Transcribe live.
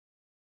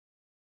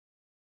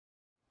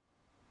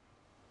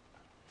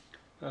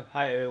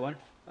Hi everyone.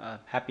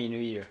 Happy New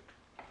Year.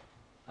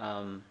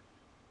 Um,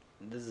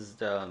 this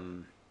is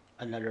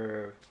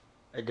another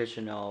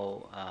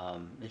additional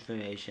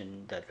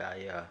information that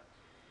I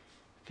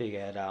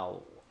figured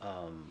out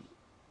um,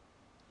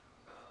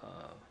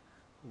 uh,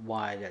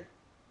 why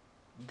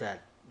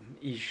that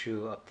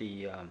issue of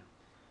the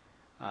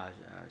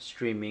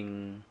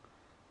streaming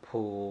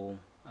pool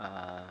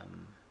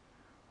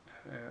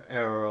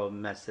error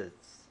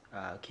methods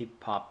keep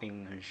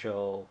popping and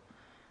show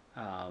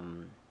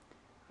um,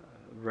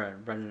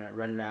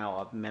 run out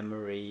of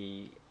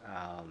memory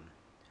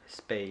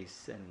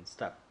space and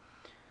stuff.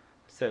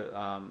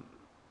 So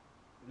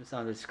it's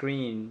on the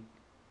screen.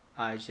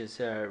 I just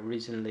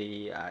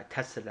recently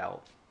tested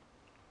out.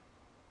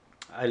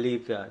 I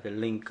leave the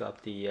link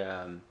of the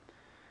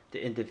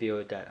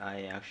interview that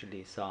I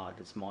actually saw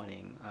this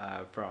morning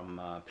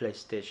from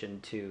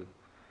PlayStation 2.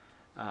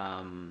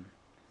 Um,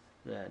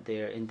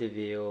 their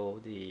interview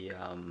the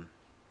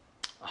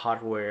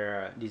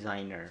hardware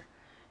designer,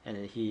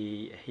 and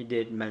he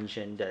did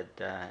mention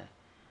that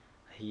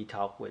he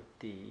talked with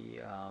the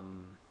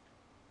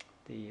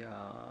the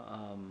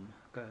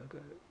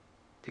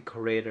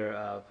creator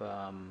of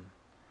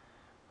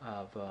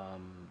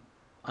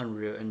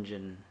Unreal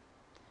Engine,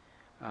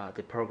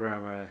 the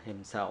programmer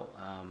himself.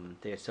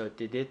 They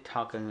did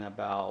talking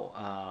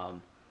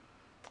about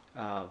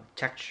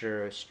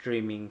texture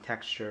streaming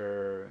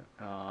texture,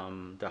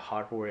 the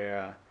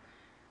hardware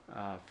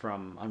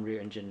from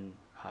Unreal Engine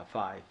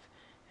 5,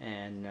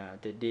 and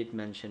they did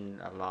mention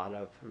a lot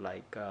of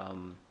like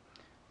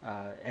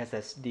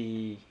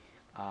SSD,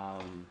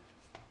 um,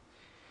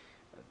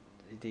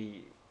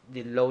 the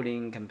the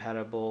loading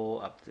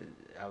compatible of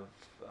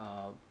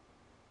uh,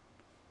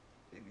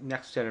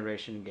 next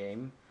generation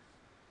game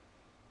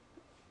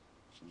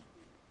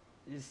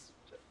is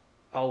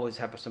always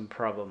have some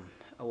problem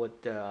with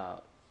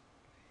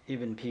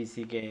even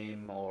PC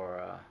game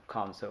or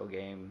console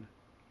game.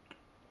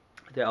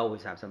 They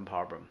always have some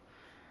problem.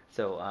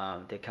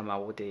 So they come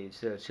out with a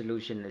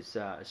solution is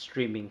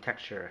streaming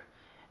texture,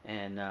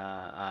 and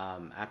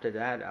after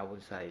that I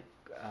was like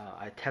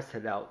I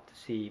tested out to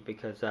see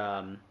because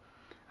I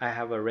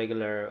have a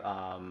regular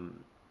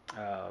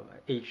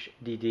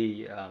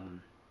HDD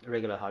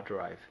regular hard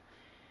drive,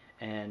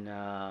 and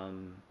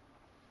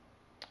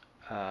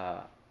uh,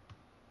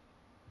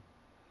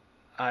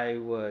 I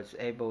was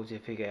able to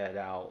figure it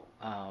out.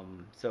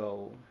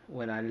 So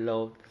when I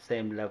load the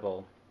same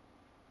level,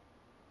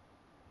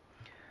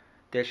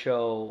 they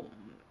show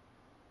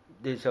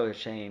they show a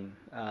shame.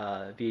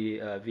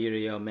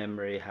 Video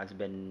memory has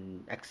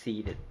been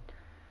exceeded.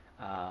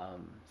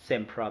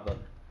 Same problem.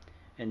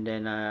 And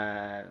then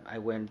I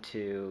went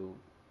to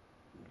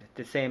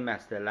the same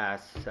as the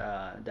last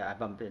that I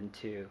bumped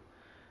into.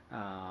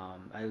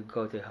 I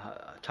go to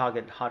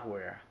Target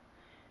Hardware,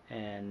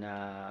 and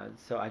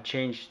so I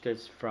changed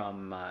this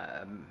from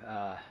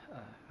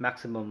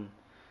maximum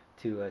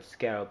to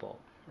scalable,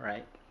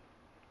 right?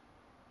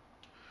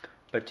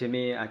 But to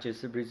me, I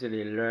just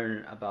recently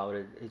learned about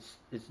it.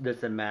 It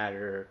doesn't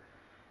matter.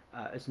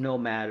 It's no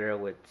matter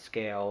with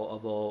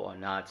scalable or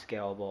not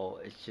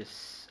scalable. It's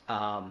just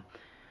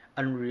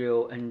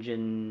Unreal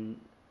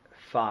Engine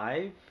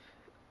 5.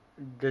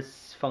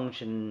 This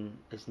function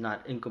is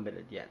not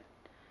implemented yet,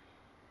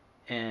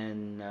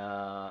 and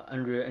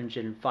Unreal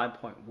Engine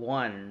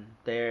 5.1,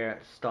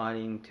 they're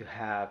starting to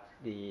have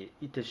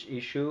this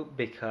issue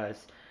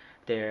because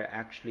they're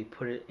actually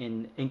put it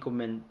in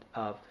increment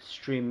of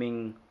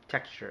streaming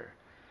texture.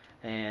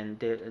 And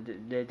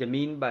the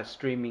mean by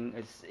streaming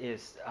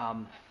is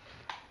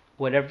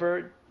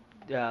whatever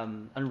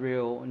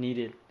Unreal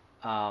needed,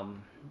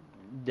 um,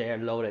 they're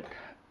loaded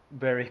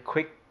very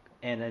quick,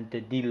 and then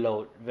they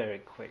deload very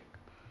quick.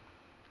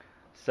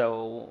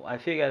 So I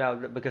figured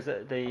out that because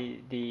the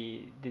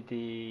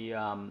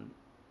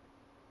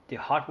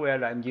hardware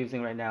that I'm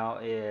using right now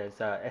is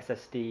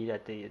SSD,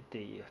 that the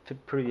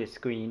previous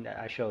screen that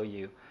I showed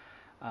you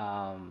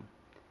um,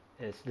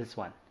 is this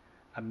one.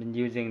 I've been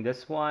using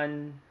this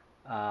one.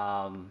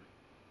 Um,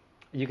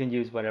 you can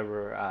use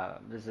whatever.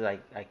 This is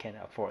like I can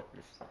afford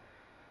this,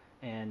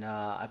 and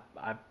I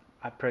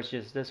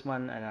purchased this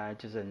one and I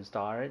just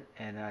installed it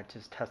and I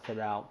just tested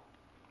out.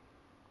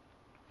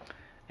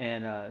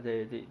 And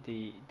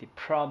the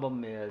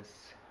problem is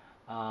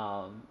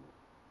um,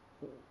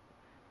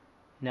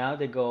 now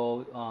they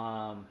go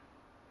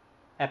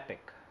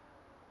Epic,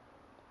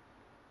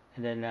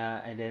 and then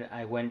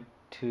I went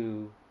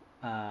to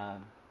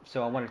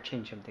so I want to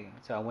change something.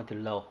 So I went to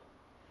low.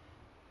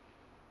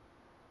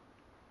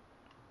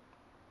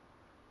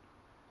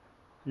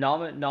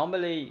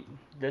 Normally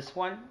this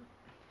one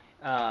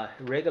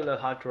regular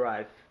hard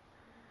drive,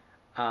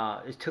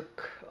 it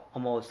took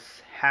almost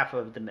half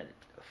of the minute,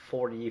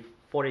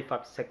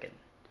 45 seconds,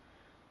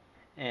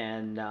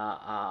 and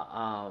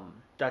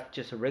that's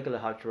just a regular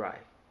hard drive.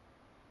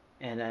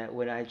 And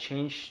when I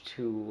changed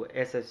to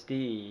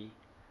SSD,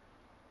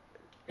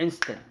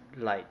 instant,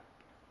 like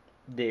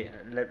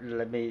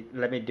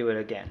let me do it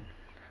again.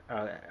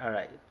 All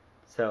right.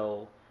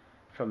 So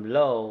from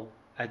low,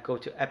 I go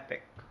to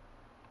Epic,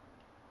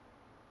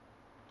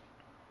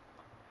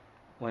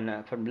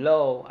 When from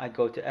low I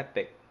go to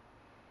epic,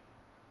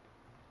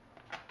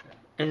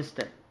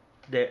 instant.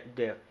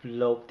 Their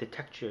flow, the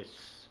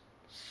textures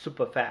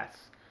super fast,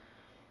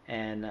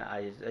 and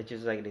I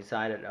just like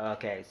decided,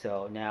 okay,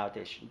 so now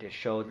they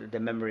show the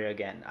memory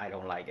again. I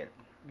don't like it,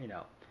 you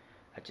know.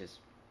 I just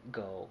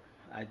go,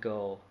 I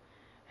go,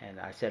 and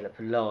I set up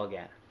low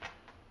again,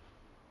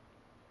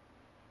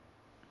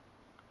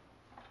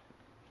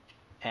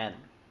 and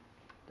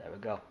there we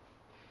go.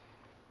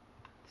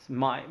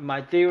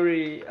 My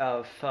theory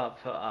of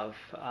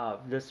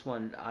this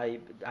one, I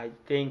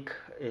think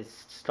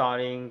is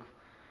starting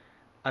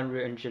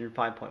Unreal Engine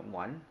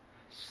 5.1,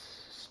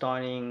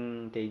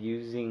 starting they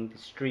using the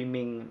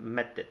streaming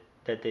method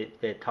that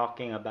they're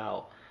talking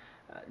about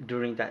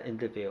during that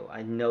interview.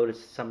 I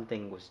noticed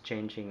something was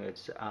changing.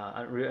 It's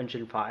Unreal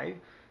Engine 5.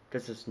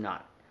 This is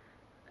not.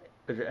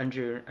 But the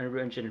Unreal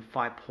Engine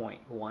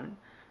 5.1,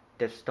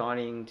 they're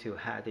starting to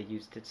have they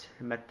use this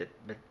method.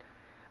 But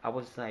I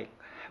was like,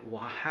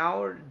 well,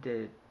 how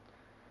did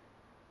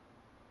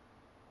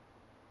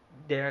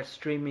their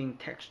streaming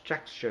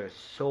texture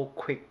so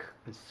quick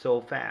and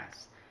so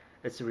fast?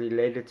 It's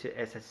related to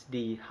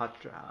SSD hard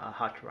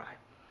drive.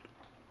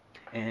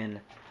 And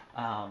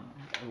um,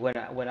 when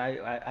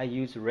I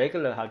use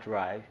regular hard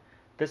drive,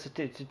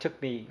 it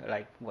took me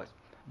like what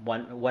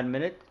 1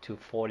 minute to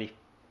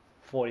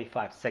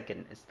 45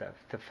 seconds is the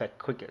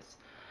quickest.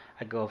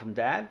 I go from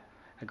that,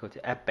 I go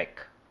to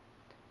Epic.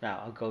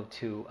 Now I'll go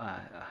to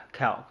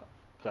Calc,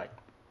 like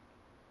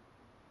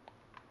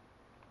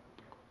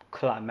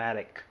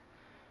climatic.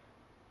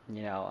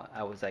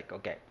 I was like,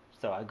 okay,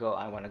 so I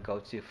want to go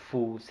to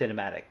full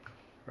cinematic,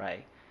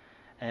 right?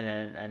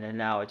 And then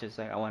now it's just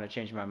like I want to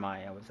change my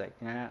mind. I was like,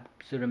 nah,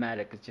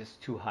 cinematic is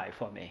just too high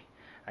for me.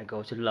 I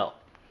go to low,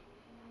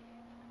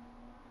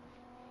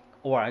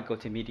 or I go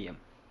to medium,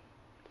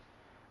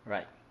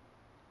 right?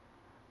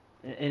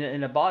 In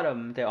the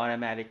bottom, the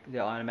automatic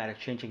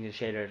changing the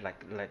shader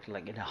like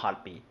in a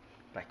heartbeat,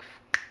 like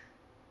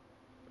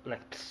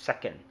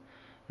second.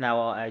 Now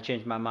I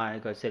change my mind. I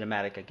go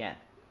cinematic again.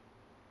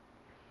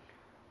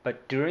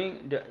 But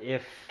during the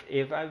if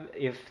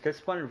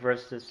this one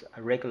versus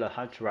a regular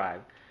hard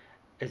drive,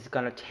 it's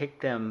gonna take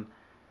them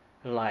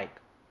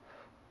like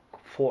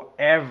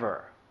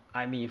forever.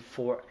 I mean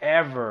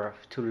forever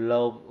to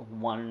load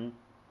one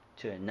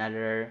to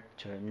another,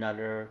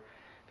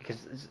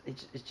 because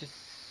it's just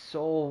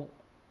so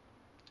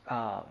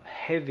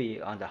heavy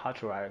on the hard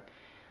drive.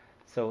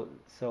 So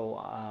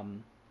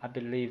I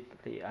believe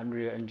the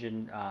Unreal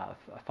Engine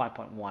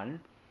 5.1,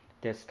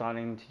 they're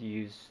starting to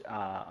use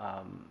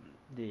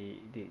the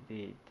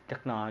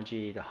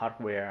technology, the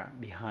hardware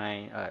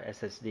behind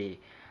SSD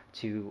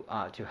to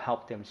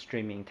help them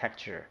streaming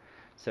texture.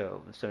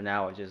 So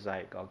now it's just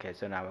like, okay,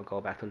 so now we'll go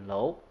back to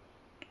low,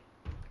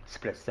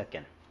 split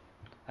second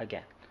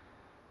again,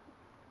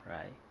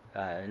 right?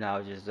 Now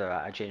just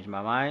I changed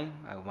my mind.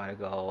 I want to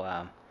go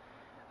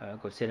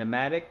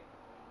cinematic,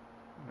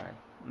 right?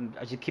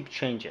 I just keep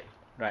changing,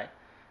 right?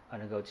 I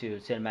want to go to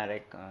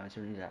cinematic, to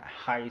the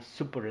high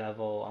super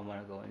level. I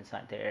want to go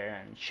inside there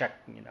and check,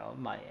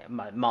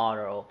 my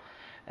model,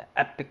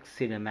 epic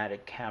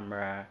cinematic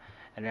camera,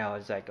 and then I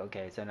was like,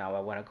 okay, so now I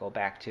want to go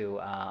back to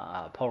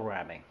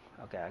programming.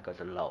 Okay, I go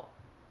to low.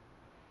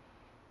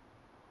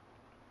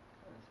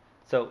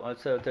 So I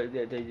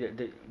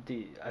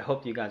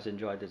hope you guys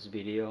enjoyed this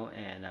video,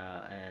 and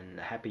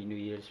Happy New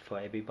Year's for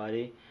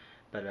everybody.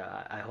 But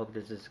I hope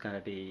this is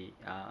gonna be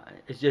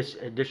it's just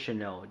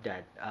additional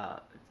that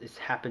it's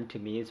happened to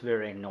me. It's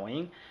very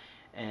annoying,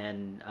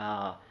 and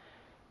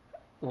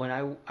when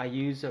I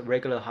use a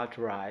regular hard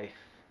drive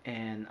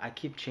and I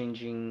keep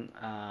changing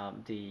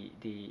the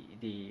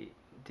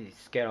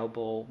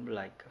scalable,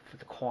 like for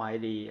the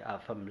quality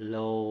from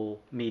low,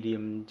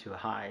 medium to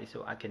high,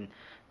 so I can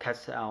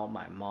test out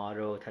my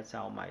model, test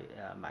out my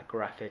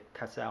graphic,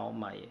 test out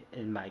my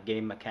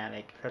game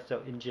mechanic, test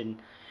out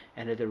engine,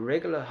 and the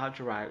regular hard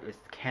drive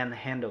can't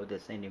handle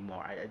this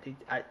anymore. I think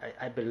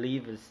I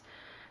believe is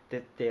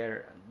that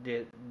their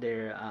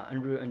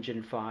Unreal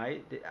Engine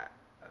 5,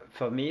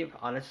 for me,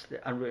 honestly,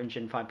 Unreal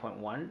Engine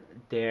 5.1,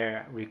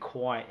 they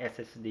require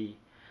SSD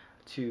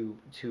to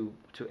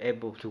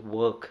able to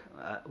work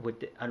with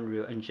the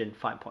Unreal Engine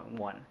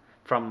 5.1.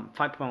 From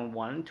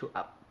 5.1 to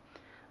up,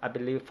 I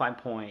believe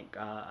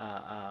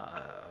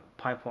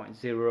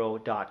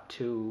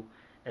 5.0.2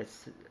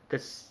 is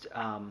this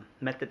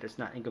method is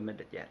not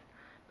implemented yet,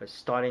 but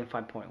starting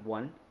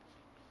 5.1,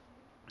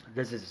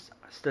 this is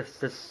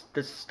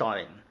this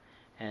starting,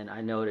 and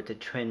I know that the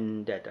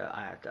trend that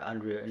at the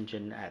Unreal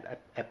Engine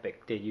at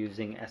Epic, they're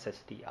using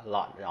SSD a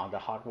lot on the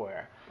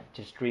hardware,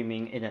 just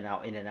streaming in and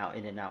out, in and out,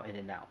 in and out, in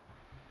and out.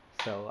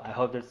 So I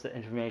hope this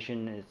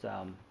information is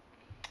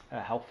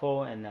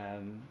helpful,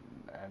 and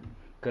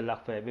good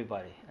luck for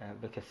everybody,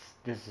 because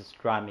this is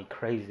driving me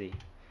crazy.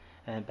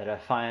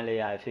 But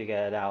finally I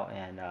figured it out,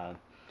 and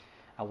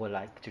I would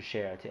like to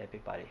share it to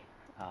everybody.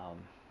 Um,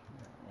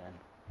 and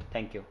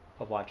thank you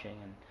for watching,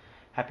 and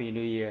Happy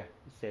New Year.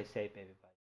 Stay safe, everybody.